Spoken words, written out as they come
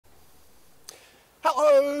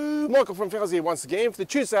Hello, Michael from Fowles here once again for the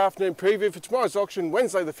Tuesday afternoon preview for tomorrow's auction,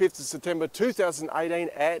 Wednesday the 5th of September 2018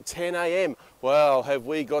 at 10 a.m. Well, have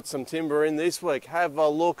we got some timber in this week? Have a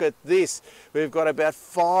look at this. We've got about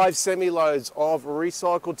 5 semi-loads of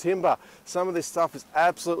recycled timber. Some of this stuff is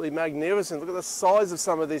absolutely magnificent. Look at the size of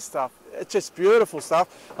some of this stuff. It's just beautiful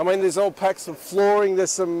stuff. I mean, there's old packs of flooring. There's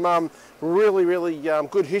some really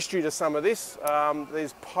good history to some of this.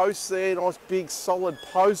 There's posts there, nice big solid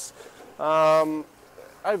posts.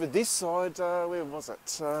 Over this side, where was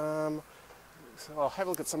it? I'll have a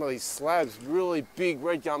look at some of these slabs, really big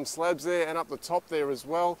red gum slabs there, and up the top there as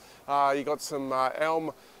well. You got some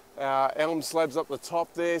elm slabs up the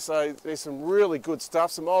top there, so there's some really good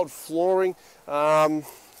stuff, some old flooring.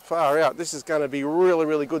 Far out, this is going to be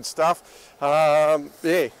really good stuff.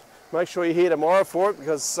 Yeah, make sure you're here tomorrow for it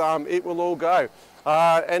because it will all go.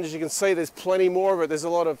 And as you can see, there's plenty more of it. There's a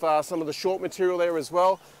lot of some of the short material there as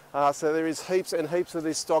well. So there is heaps and heaps of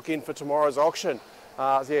this stock in for tomorrow's auction.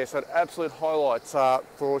 Yeah, so an absolute highlight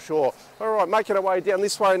for sure. All right, making our way down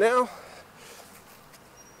this way now.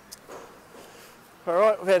 All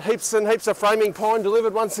right, we've had heaps and heaps of framing pine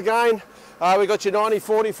delivered once again. We've got your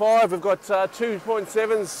 90-45, we've got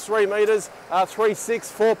 2.7s, 3 metres,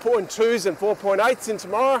 3.6, 4.2s and 4.8s in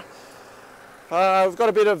tomorrow. We've got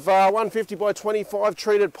a bit of 150 by 25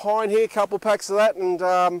 treated pine here, a couple packs of that,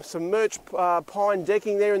 and some merch pine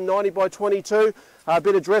decking there in 90 by 22. A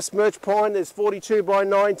bit of dressed merch pine, there's 42 by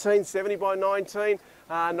 19, 70 by 19,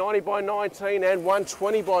 90 by 19 and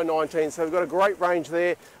 120 by 19. So we've got a great range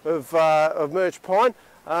there of merch pine.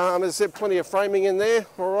 As I said, plenty of framing in there.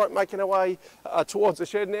 All right, making our way towards the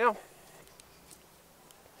shed now.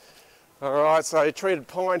 All right, so treated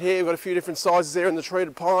pine here, we've got a few different sizes there in the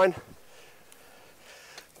treated pine.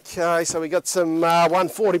 Okay, so we got some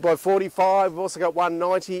 140 by 45, we've also got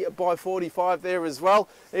 190 by 45 there as well,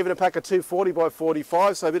 even a pack of 240 by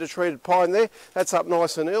 45, so a bit of treated pine there. That's up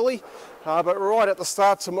nice and early. But right at the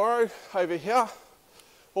start tomorrow, over here,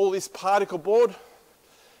 all this particle board.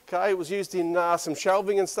 Okay, it was used in some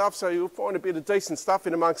shelving and stuff, so you'll find a bit of decent stuff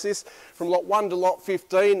in amongst this. From lot 1 to lot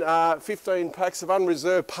 15, 15 packs of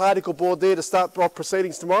unreserved particle board there to start off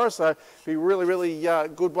proceedings tomorrow, so be really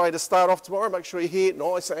good way to start off tomorrow. Make sure you're here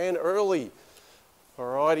nice and early.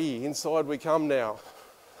 Alrighty, inside we come now.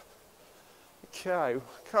 Okay,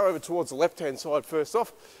 go over towards the left-hand side first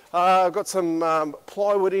off. I've got some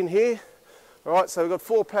plywood in here. Alright, so we've got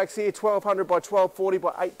 4 packs here, 1200 by 1240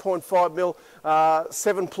 by 8.5 mil,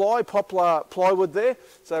 7 ply, poplar plywood there.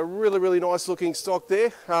 So really nice looking stock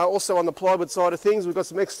there. Also on the plywood side of things, we've got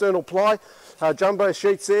some external ply, jumbo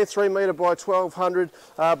sheets there, 3 metre by 1200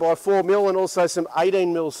 by 4 mil, and also some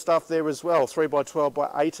 18 mil stuff there as well, 3 by 12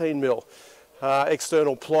 by 18 mil.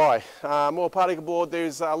 External ply. More particle board,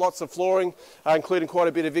 there's lots of flooring, including quite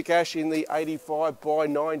a bit of Vic Ash in the 85 by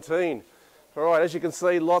 19. Alright, as you can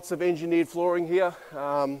see, lots of engineered flooring here,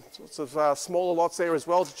 lots of smaller lots there as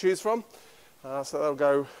well to choose from, so that'll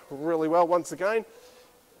go really well once again.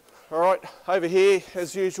 Alright, over here,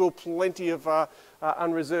 as usual, plenty of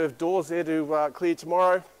unreserved doors there to clear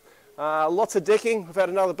tomorrow. Lots of decking, we've had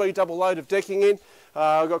another B-double load of decking in. We've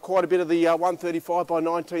got quite a bit of the 135 by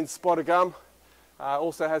 19 spotted gum.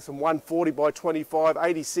 Also has some 140 by 25,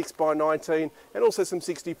 86 by 19, and also some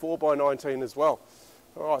 64 by 19 as well.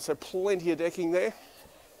 Alright, so plenty of decking there.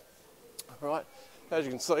 Alright, as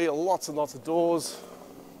you can see, lots and lots of doors.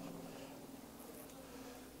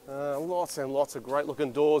 Lots and lots of great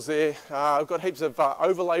looking doors there. I've got heaps of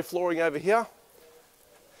overlay flooring over here.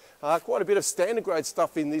 Quite a bit of standard grade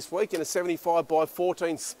stuff in this week in a 75 by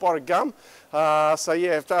 14 spotted gum. So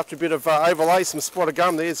yeah, after a bit of overlay, some spotted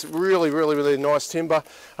gum there. It's really nice timber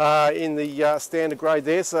in the standard grade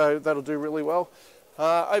there, so that'll do really well.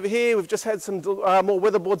 Over here we've just had some more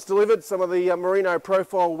weatherboards delivered, some of the merino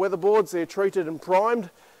profile weatherboards. They're treated and primed.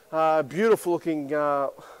 Beautiful looking,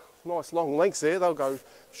 nice long lengths there.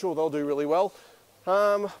 Sure they'll do really well.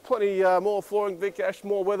 Plenty more flooring, Vic Ash,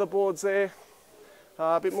 more weatherboards there.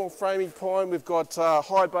 A bit more framing pine. We've got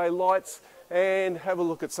high bay lights, and have a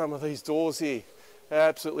look at some of these doors here.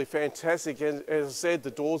 Absolutely fantastic, and as I said,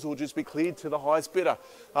 the doors will just be cleared to the highest bidder.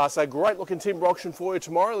 So great looking timber auction for you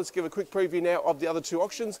tomorrow. Let's give a quick preview now of the other 2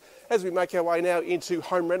 auctions as we make our way now into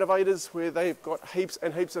home renovators, where they've got heaps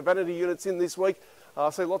and heaps of vanity units in this week.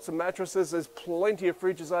 So lots of mattresses, there's plenty of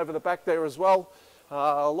fridges over the back there as well.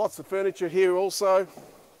 Lots of furniture here also.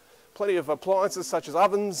 Plenty of appliances such as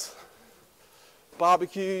ovens,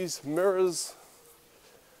 barbecues, mirrors.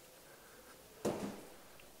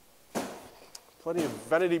 Plenty of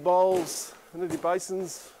vanity bowls, vanity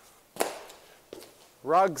basins,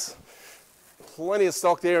 rugs, plenty of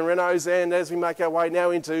stock there in renos. And as we make our way now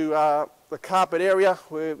into the carpet area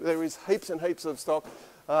where there is heaps and heaps of stock.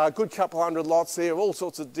 Good couple hundred lots there, all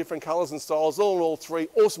sorts of different colours and styles, all in all 3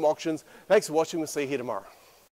 awesome auctions. Thanks for watching, we'll see you here tomorrow.